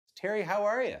Terry, how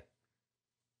are you?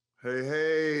 Hey,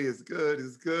 hey, it's good.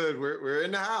 It's good. We're in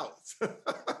the house.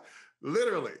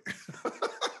 Literally.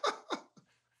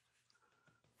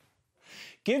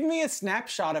 Give me a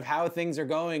snapshot of how things are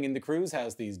going in the cruise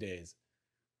house these days.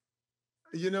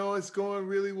 It's going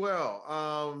really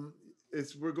well.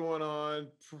 It's we're going on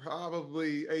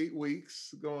probably 8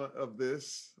 weeks going of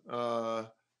this.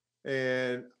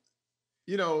 And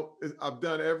I've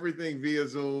done everything via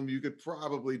Zoom you could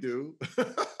probably do.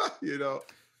 you know,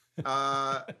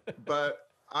 uh, but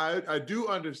I do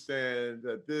understand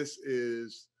that this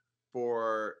is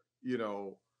for,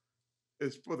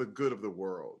 it's for the good of the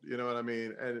world. You know what I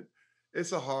mean? And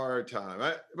it's a hard time.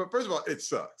 But first of all, it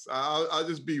sucks. I'll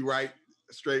just be right,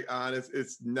 straight honest.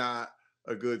 It's not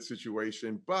a good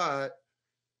situation. But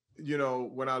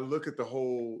when I look at the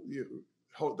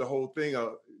the whole thing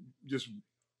of just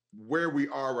where we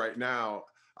are right now,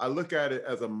 I look at it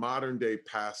as a modern day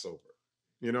Passover.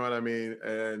 You know what I mean?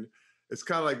 And it's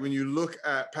kind of like when you look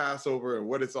at Passover and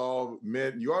what it's all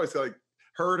meant, you always like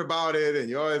heard about it and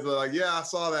you always are like, yeah, I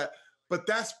saw that. But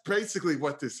that's basically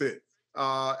what this is.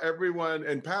 Everyone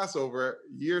in Passover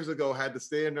years ago had to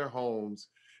stay in their homes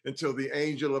until the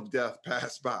angel of death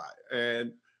passed by.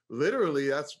 And literally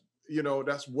that's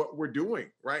what we're doing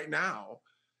right now.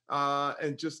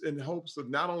 And just in hopes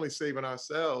of not only saving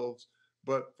ourselves,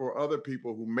 but for other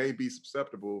people who may be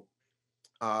susceptible.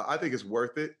 I think it's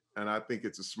worth it, and I think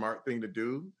it's a smart thing to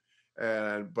do.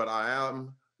 But I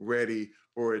am ready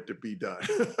for it to be done.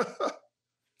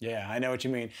 Yeah, I know what you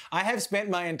mean. I have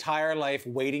spent my entire life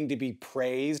waiting to be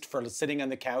praised for sitting on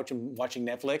the couch and watching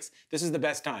Netflix. This is the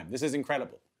best time. This is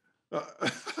incredible.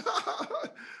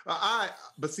 Uh,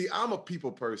 but see, I'm a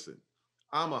people person.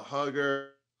 I'm a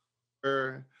hugger.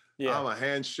 I'm Yeah. a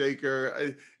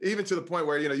handshaker. Even to the point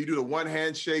where you do the one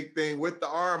handshake thing with the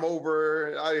arm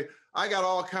over. I got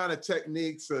all kind of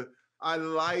techniques. I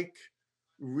like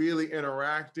really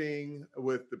interacting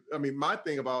with my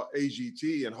thing about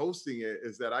AGT and hosting it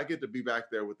is that I get to be back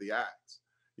there with the acts.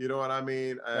 You know what I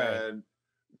mean? Right. And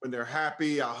when they're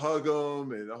happy, I hug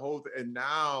them and the whole thing. And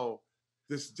now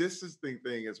this distancing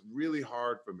thing is really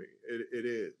hard for me. It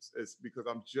is. It's because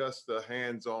I'm just a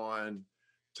hands-on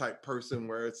type person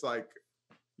where it's like,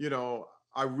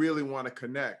 I really want to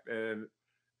connect. And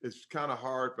it's kind of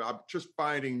hard, but I'm just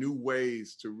finding new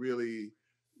ways to really,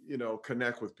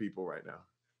 connect with people right now.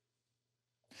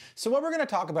 So, what we're going to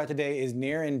talk about today is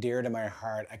near and dear to my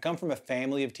heart. I come from a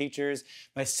family of teachers.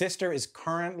 My sister is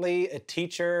currently a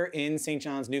teacher in St.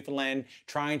 John's, Newfoundland,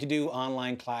 trying to do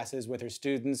online classes with her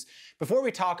students. Before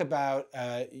we talk about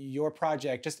your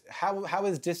project, just how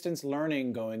is distance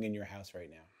learning going in your house right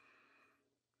now?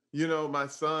 My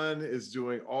son is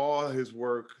doing all his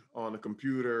work on the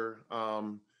computer,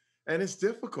 and it's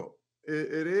difficult.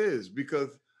 It is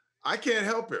because I can't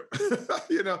help him.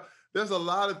 There's a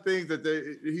lot of things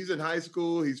he's in high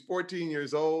school. He's 14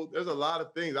 years old. There's a lot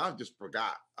of things I just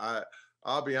forgot.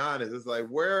 I'll be honest. It's like,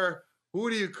 who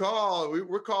do you call?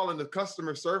 We're calling the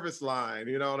customer service line.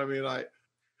 You know what I mean? Like,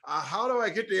 how do I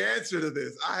get the answer to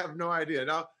this? I have no idea.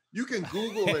 Now, you can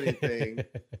Google anything,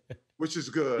 which is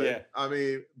good.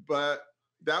 Yeah. But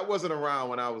that wasn't around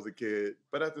when I was a kid.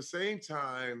 But at the same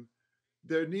time,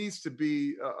 there needs to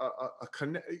be a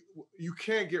connect. You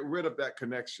can't get rid of that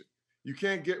connection. You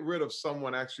can't get rid of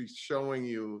someone actually showing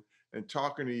you and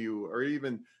talking to you, or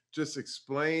even just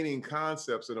explaining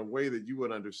concepts in a way that you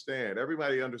would understand.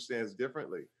 Everybody understands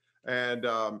differently. And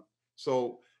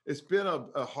so it's been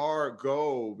a hard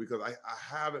go because I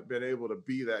haven't been able to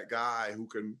be that guy who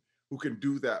can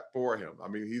do that for him. I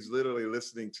mean, he's literally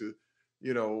listening to,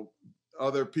 you know,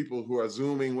 other people who are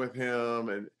Zooming with him,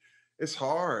 and it's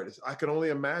hard. I can only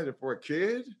imagine for a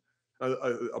kid,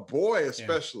 a boy Yeah.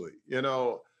 especially,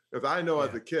 because I know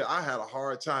as Yeah. a kid I had a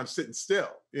hard time sitting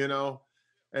still,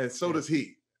 and so Yeah. does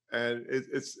he, and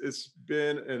it's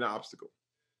been an obstacle.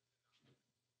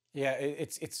 Yeah,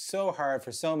 it's so hard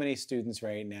for so many students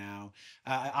right now.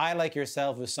 I, like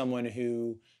yourself, was someone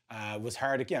who was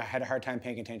hard, had a hard time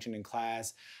paying attention in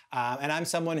class, and I'm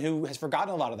someone who has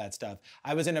forgotten a lot of that stuff.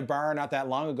 I was in a bar not that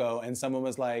long ago, and someone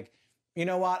was like, "You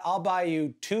know what? I'll buy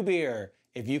you 2 beer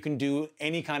if you can do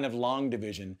any kind of long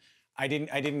division." I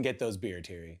didn't get those beer,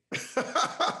 Terry.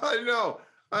 I know.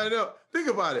 Think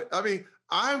about it. I mean,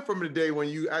 I'm from the day when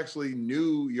you actually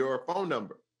knew your phone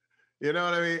number. You know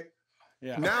what I mean?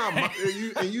 Yeah. Now,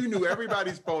 you knew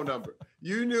everybody's phone number.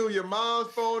 You knew your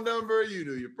mom's phone number. You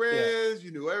knew your Yeah. friends.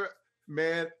 You knew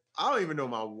man. I don't even know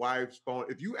my wife's phone.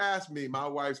 If you ask me my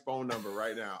wife's phone number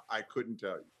right now, I couldn't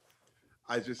tell you.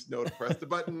 I just know to press the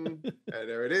button, and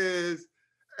there it is.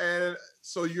 And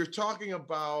so you're talking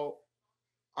about,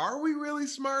 are we really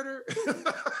smarter?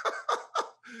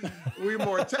 we're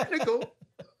more technical,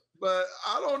 but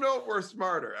I don't know if we're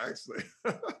smarter, actually.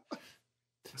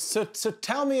 So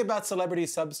tell me about Celebrity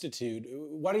Substitute.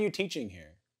 What are you teaching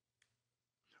here?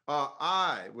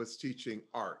 I was teaching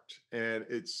art, and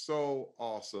it's so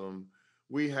awesome.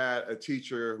 We had a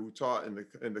teacher who taught in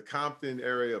the Compton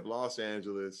area of Los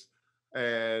Angeles,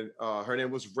 and her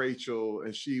name was Rachel,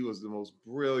 and she was the most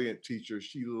brilliant teacher.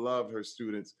 She loved her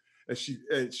students, and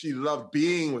she loved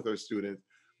being with her students.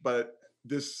 But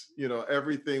this,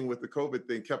 everything with the COVID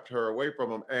thing kept her away from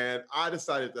them, and I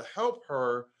decided to help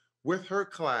her with her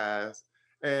class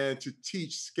and to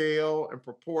teach scale and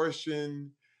proportion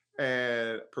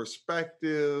and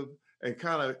perspective and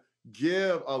kind of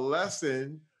give a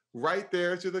lesson right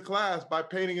there to the class by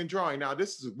painting and drawing. Now,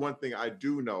 this is one thing I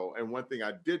do know, and one thing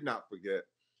I did not forget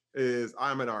is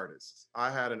I'm an artist.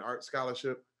 I had an art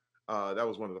scholarship. That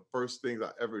was one of the first things I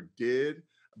ever did.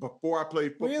 Before I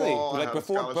played Really? football, I Like had a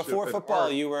scholarship before in football,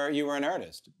 art. you were an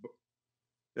artist.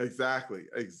 Exactly,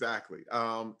 exactly.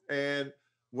 And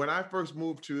when I first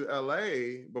moved to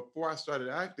LA, before I started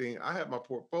acting, I had my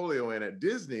portfolio in at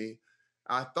Disney.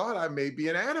 I thought I may be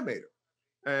an animator.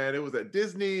 And it was at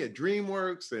Disney, at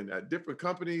DreamWorks, and at different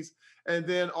companies. And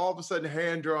then all of a sudden,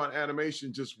 hand drawn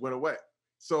animation just went away.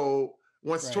 So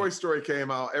once Toy Right. Story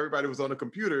came out, everybody was on the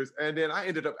computers. And then I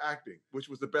ended up acting, which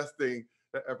was the best thing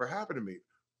that ever happened to me.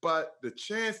 But the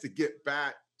chance to get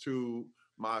back to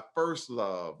my first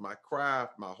love, my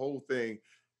craft, my whole thing,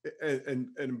 and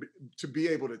to be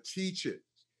able to teach it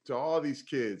to all these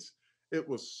kids, it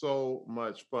was so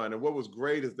much fun. And what was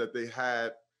great is that they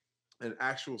had an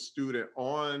actual student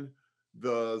on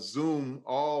the Zoom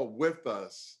all with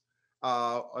us,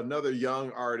 another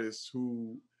young artist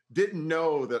who didn't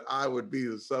know that I would be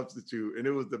the substitute. And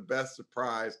it was the best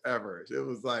surprise ever. It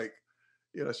was like,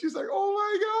 she's like, oh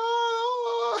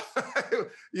my God.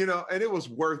 And it was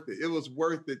worth it. It was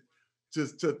worth it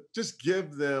to just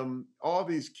give them, all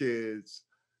these kids,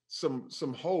 some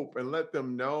hope and let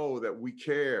them know that we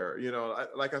care.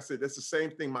 Like I said, that's the same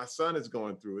thing my son is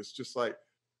going through. It's just like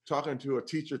talking to a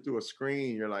teacher through a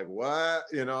screen. You're like, what?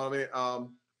 You know what I mean?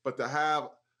 But to have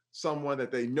someone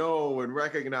that they know and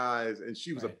recognize, and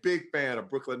she was a Right. big fan of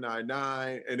Brooklyn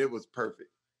Nine-Nine, and it was perfect.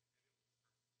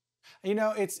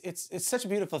 It's such a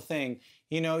beautiful thing.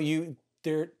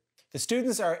 They're the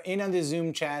students are in on the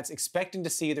Zoom chats, expecting to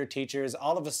see their teachers.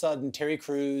 All of a sudden, Terry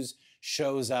Crews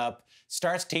shows up,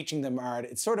 starts teaching them art.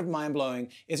 It's sort of mind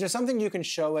blowing. Is there something you can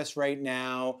show us right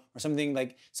now, or something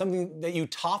that you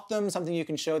taught them, something you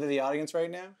can show to the audience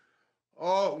right now?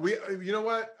 Oh, you know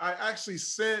what? I actually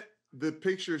sent the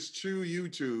pictures to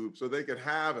YouTube so they could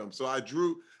have them. So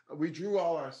we drew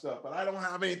all our stuff, but I don't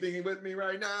have anything with me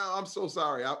right now. I'm so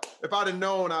sorry. If I'd have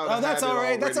known, I would Oh, have that's had it all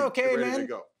right. That's already okay, ready to man.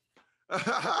 go.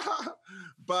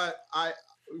 But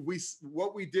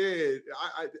what we did,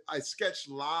 I sketched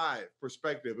live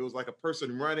perspective. It was like a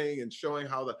person running and showing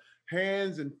how the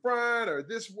hands in front are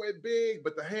this way big,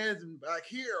 but the hands in back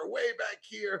here are way back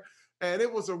here. And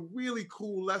it was a really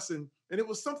cool lesson. And it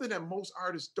was something that most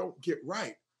artists don't get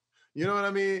right. You know what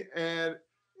I mean? And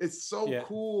it's so Yeah.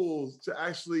 cool to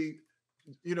actually,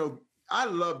 you know, I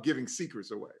love giving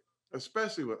secrets away,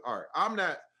 especially with art. I'm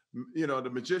not, the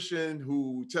magician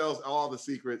who tells all the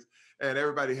secrets and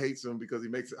everybody hates him because he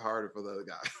makes it harder for the other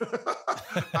guy.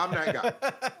 I'm that guy.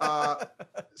 Uh,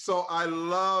 so I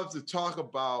love to talk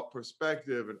about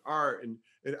perspective and art. And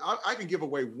I can give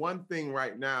away one thing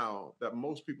right now that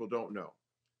most people don't know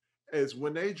is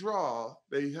when they draw,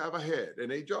 they have a head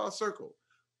and they draw a circle.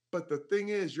 But the thing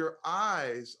is, your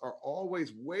eyes are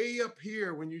always way up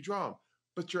here when you draw them,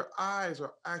 but your eyes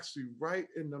are actually right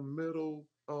in the middle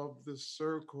of the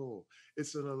circle.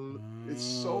 It's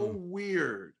so Oh.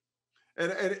 weird.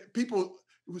 And people,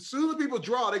 as soon as people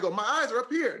draw, they go, my eyes are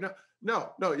up here. No,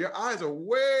 no, no, your eyes are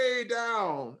way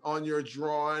down on your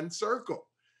drawn circle.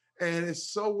 And it's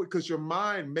so because your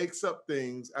mind makes up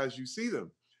things as you see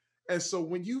them. And so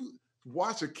when you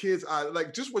watch a kid's eye,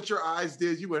 like just what your eyes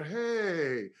did, you went,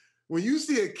 hey. When you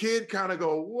see a kid kind of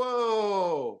go,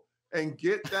 whoa, and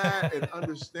get that and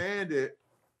understand it,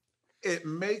 it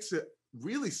makes it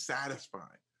really satisfying.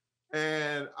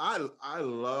 And I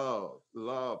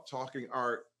love talking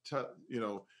art,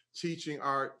 teaching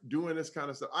art, doing this kind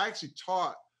of stuff. I actually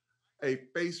taught a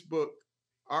Facebook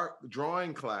art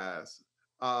drawing class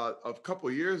a couple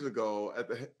of years ago at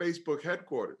the Facebook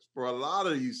headquarters for a lot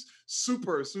of these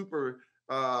super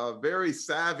very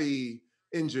savvy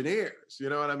engineers. You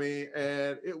know what I mean?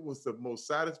 And it was the most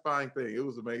satisfying thing. It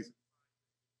was amazing.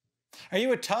 Are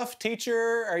you a tough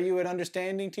teacher? Are you an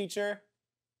understanding teacher?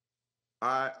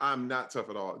 I'm not tough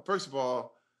at all. First of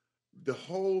all, the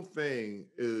whole thing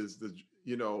is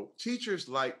teachers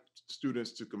like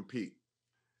students to compete.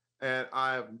 And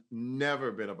I've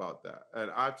never been about that. And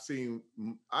I've seen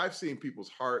people's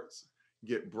hearts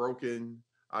get broken.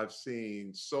 I've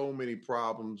seen so many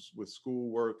problems with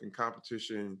schoolwork and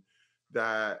competition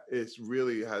that it's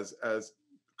really has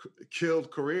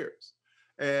killed careers.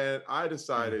 And I Mm.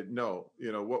 decided, no,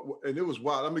 and it was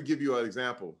wild. I'm gonna give you an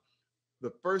example. The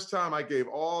first time I gave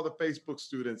all the Facebook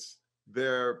students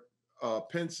their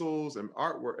pencils and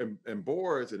artwork and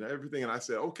boards and everything, and I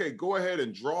said, okay, go ahead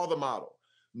and draw the model.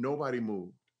 Nobody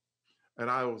moved. And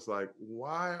I was like,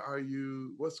 why are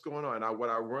you, what's going on? And what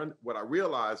I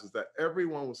realized is that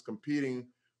everyone was competing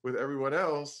with everyone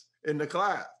else in the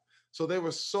class. So they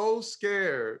were so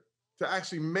scared to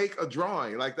actually make a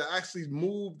drawing, like to actually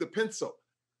move the pencil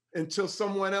until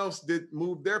someone else did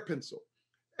move their pencil.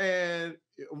 And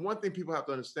one thing people have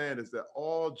to understand is that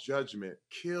all judgment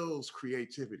kills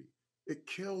creativity. It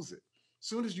kills it. As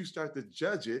soon as you start to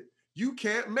judge it, you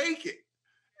can't make it.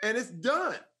 And it's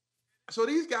done. So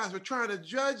these guys were trying to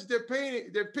judge their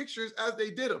painting, their pictures as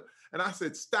they did them. And I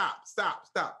said, stop, stop,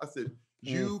 stop. I said,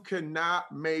 Mm. you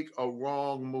cannot make a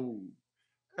wrong move.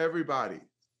 Everybody,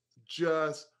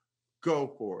 just go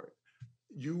for it.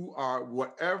 You are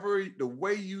whatever the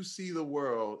way you see the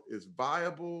world is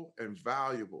viable and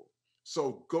valuable.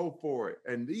 So go for it.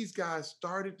 And these guys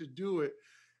started to do it.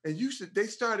 And they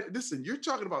started, listen, you're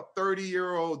talking about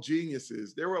 30-year-old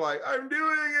geniuses. They were like, I'm doing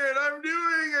it, I'm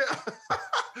doing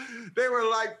it. They were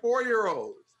like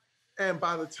 4-year-olds. And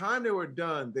by the time they were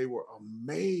done, they were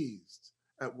amazed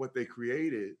at what they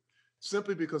created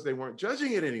simply because they weren't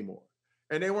judging it anymore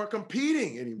and they weren't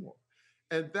competing anymore.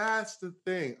 And that's the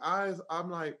thing.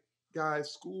 I'm like,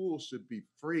 guys, school should be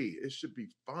free. It should be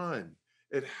fun.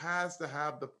 It has to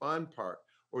have the fun part,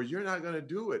 or you're not going to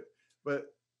do it.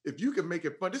 But if you can make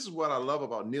it fun, this is what I love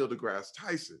about Neil deGrasse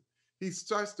Tyson. He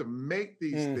starts to make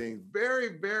these Mm. things very,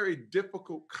 very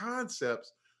difficult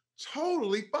concepts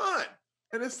totally fun.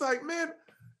 And it's like, man,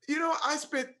 I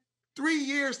spent 3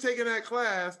 years taking that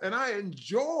class and I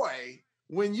enjoy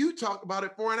when you talk about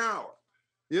it for an hour.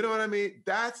 You know what I mean?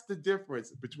 That's the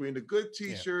difference between the good Yeah.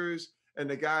 teachers and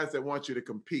the guys that want you to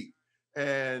compete.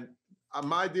 And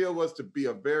my deal was to be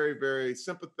a very, very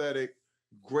sympathetic,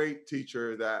 great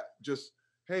teacher that just,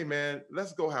 hey man,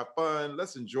 let's go have fun,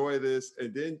 let's enjoy this,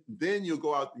 and then you'll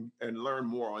go out and learn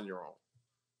more on your own.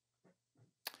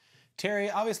 Terry,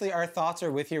 obviously our thoughts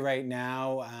are with you right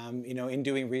now. In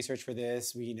doing research for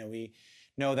this, we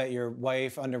know that your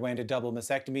wife underwent a double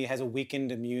mastectomy, has a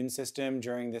weakened immune system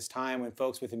during this time when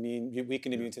folks with weakened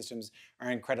Yeah. immune systems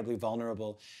are incredibly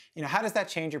vulnerable. How does that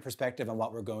change your perspective on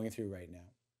what we're going through right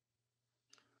now?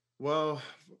 Well,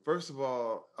 first of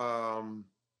all,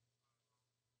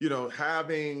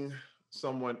 having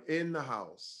someone in the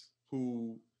house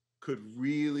who could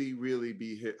really, really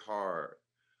be hit hard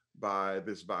by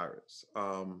this virus.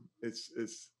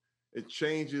 It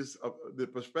changes the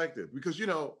perspective because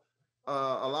a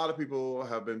lot of people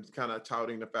have been kind of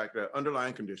touting the fact that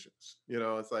underlying conditions.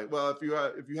 It's like, well, if you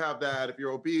have that, if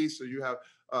you're obese or you have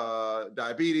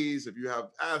diabetes, if you have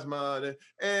asthma,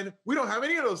 and we don't have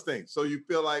any of those things, so you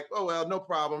feel like, oh well, no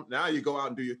problem. Now you go out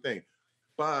and do your thing,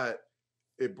 but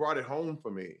it brought it home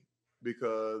for me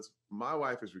because my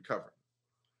wife is recovering.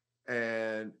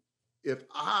 And if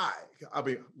I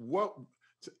mean,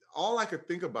 all I could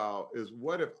think about is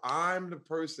what if I'm the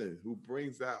person who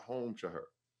brings that home to her?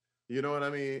 You know what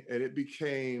I mean? And it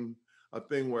became a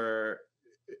thing where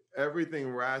everything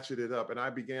ratcheted up, and I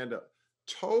began to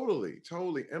totally,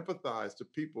 totally empathize to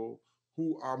people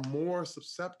who are more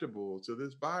susceptible to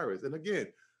this virus. And again,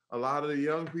 a lot of the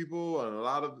young people and a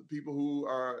lot of the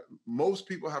people most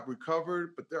people have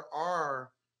recovered, but there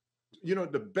are,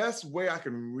 the best way I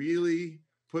can really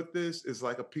put this is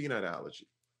like a peanut allergy.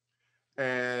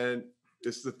 And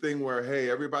it's the thing where, hey,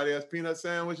 everybody has peanut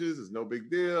sandwiches, it's no big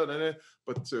deal.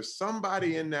 But there's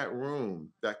somebody in that room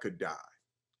that could die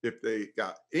if they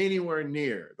got anywhere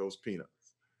near those peanuts.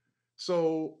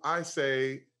 So I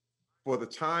say, for the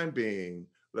time being,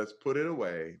 let's put it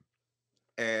away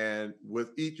and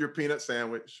eat your peanut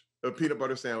sandwich, a peanut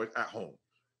butter sandwich at home.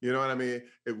 You know what I mean?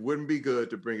 It wouldn't be good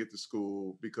to bring it to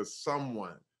school because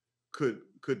someone could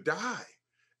die.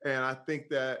 And I think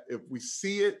that if we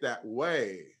see it that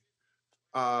way,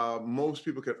 most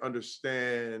people can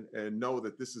understand and know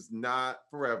that this is not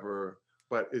forever,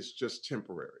 but it's just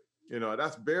temporary.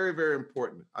 That's very, very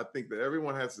important. I think that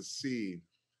everyone has to see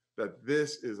that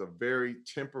this is a very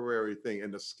temporary thing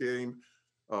in the scheme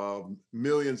of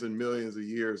millions and millions of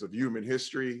years of human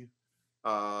history.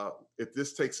 Uh, if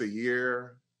this takes a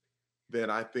year, then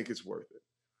I think it's worth it.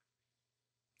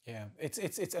 Yeah,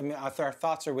 it's. I mean, our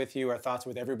thoughts are with you. Our thoughts are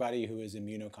with everybody who is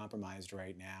immunocompromised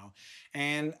right now,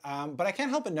 and but I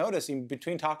can't help but notice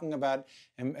between talking about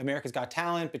America's Got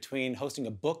Talent, between hosting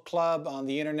a book club on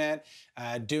the internet,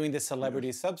 doing the Yes.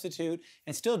 celebrity substitute,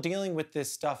 and still dealing with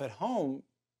this stuff at home,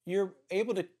 you're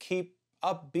able to keep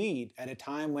upbeat at a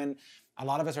time when a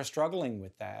lot of us are struggling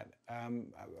with that.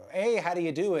 How do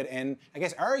you do it? And I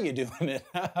guess, are you doing it?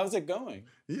 How's it going?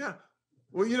 Yeah.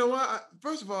 Well, you know what?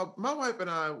 First of all, my wife and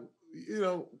I, you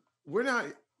know, we're not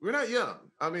we're not young.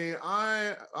 I mean,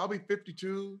 I'll be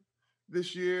 52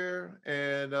 this year,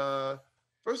 and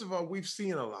first of all, we've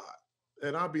seen a lot.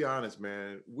 And I'll be honest,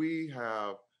 man, we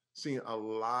have seen a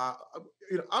lot.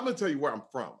 I'm gonna tell you where I'm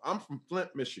from. I'm from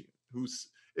Flint, Michigan. Who's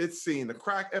It's seen the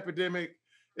crack epidemic.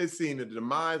 It's seen the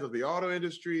demise of the auto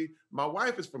industry. My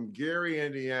wife is from Gary,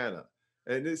 Indiana,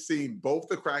 and it's seen both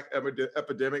the crack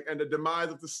epidemic and the demise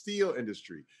of the steel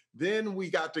industry. Then we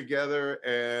got together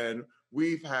and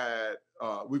we've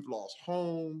lost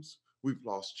homes, we've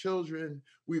lost children,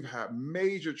 we've had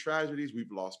major tragedies,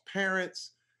 we've lost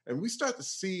parents, and we start to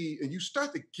see and you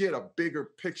start to get a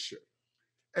bigger picture.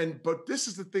 And but this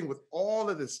is the thing with all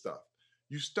of this stuff.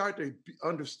 You start to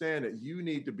understand that you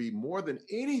need to be more than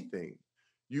anything,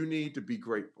 you need to be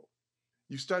grateful.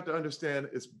 You start to understand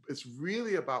it's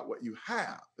really about what you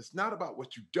have. It's not about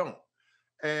what you don't.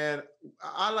 And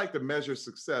I like to measure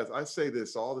success. I say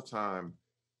this all the time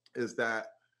is that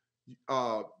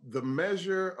the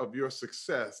measure of your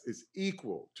success is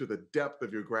equal to the depth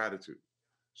of your gratitude.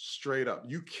 Straight up.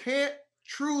 You can't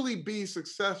truly be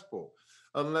successful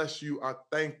unless you are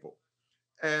thankful.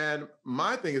 And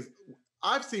my thing is,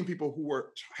 I've seen people who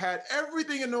had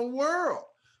everything in the world,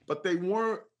 but they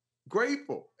weren't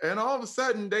grateful. And all of a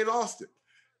sudden they lost it.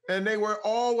 And they were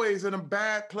always in a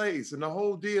bad place and the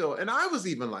whole deal. And I was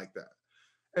even like that.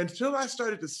 Until I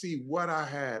started to see what I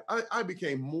had, I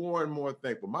became more and more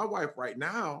thankful. My wife right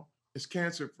now is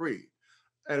cancer free.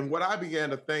 And what I began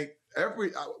to thank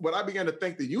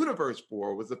the universe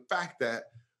for was the fact that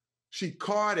she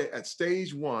caught it at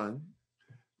stage one,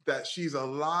 that she's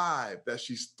alive, that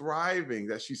she's thriving,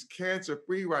 that she's cancer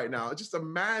free right now. Just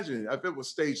imagine if it was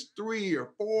stage 3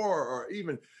 or 4 or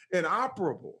even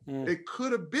inoperable. Mm. It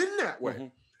could have been that way. Hmm.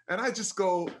 And I just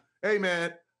go, hey,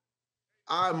 man,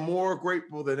 I'm more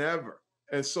grateful than ever.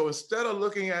 And so instead of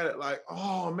looking at it like,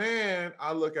 oh, man,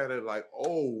 I look at it like,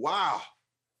 oh, wow,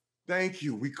 thank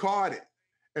you. We caught it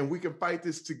and we can fight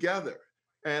this together.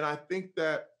 And I think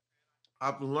that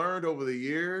I've learned over the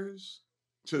years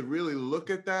to really look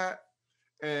at that.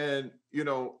 And,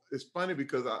 it's funny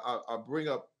because I bring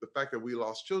up the fact that we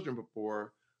lost children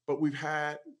before, but we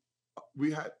had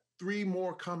 3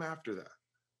 more come after that.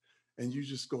 And you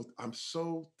just go, I'm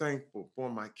so thankful for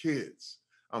my kids.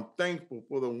 I'm thankful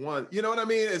for the one, you know what I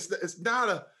mean? It's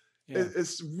not Yeah.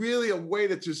 it's really a way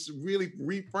to just really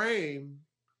reframe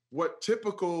what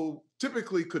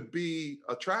typically could be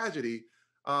a tragedy.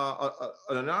 An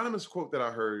anonymous quote that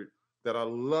I heard that I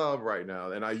love right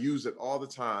now, and I use it all the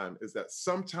time, is that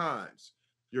sometimes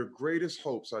your greatest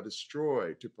hopes are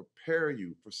destroyed to prepare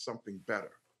you for something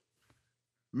better.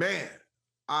 Man,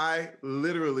 I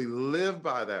literally live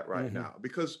by that right Hmm. now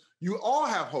because you all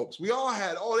have hopes. We all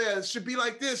had, oh, yeah, it should be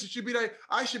like this. It should be like,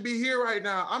 I should be here right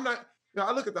now. I'm not,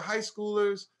 I look at the high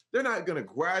schoolers, they're not going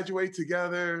to graduate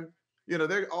together.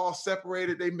 They're all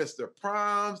separated. They miss their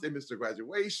proms, they miss their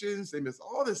graduations, they miss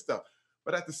all this stuff.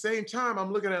 But at the same time,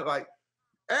 I'm looking at like,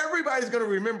 everybody's going to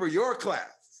remember your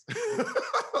class.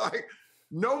 Like,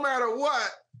 no matter what,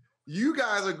 you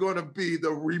guys are going to be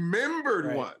the remembered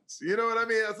Right. ones. You know what I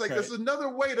mean? It's like Right. there's another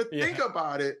way to think Yeah.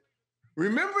 about it.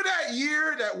 Remember that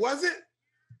year that wasn't?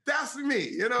 That's me.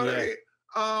 You know what I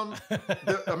Yeah.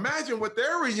 mean? Imagine what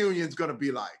their reunion's going to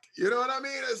be like. You know what I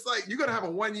mean? It's like you're going to have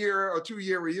a 1 year or 2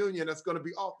 year reunion that's going to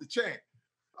be off the chain.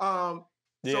 So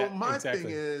Yeah. my thing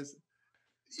Exactly. is,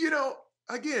 you know,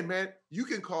 again, man, you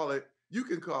can call it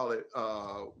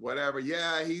whatever.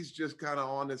 Yeah, he's just kind of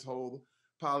on this whole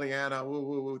Pollyanna woo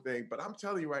woo woo thing. But I'm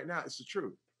telling you right now, it's the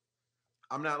truth.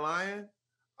 I'm not lying.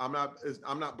 I'm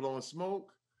not blowing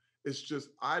smoke. It's just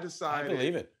I I decided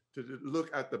believe it. to look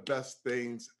at the best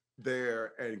things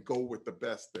there and go with the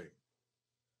best thing.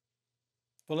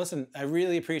 Well, listen, I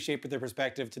really appreciate the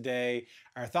perspective today.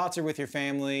 Our thoughts are with your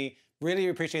family. Really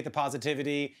appreciate the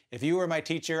positivity. If you were my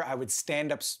teacher, I would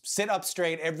stand up, sit up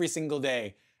straight every single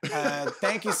day.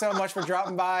 Thank you so much for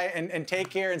dropping by, and take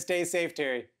care and stay safe,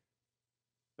 Terry.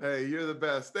 Hey, you're the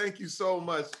best. Thank you so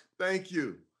much. Thank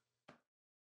you.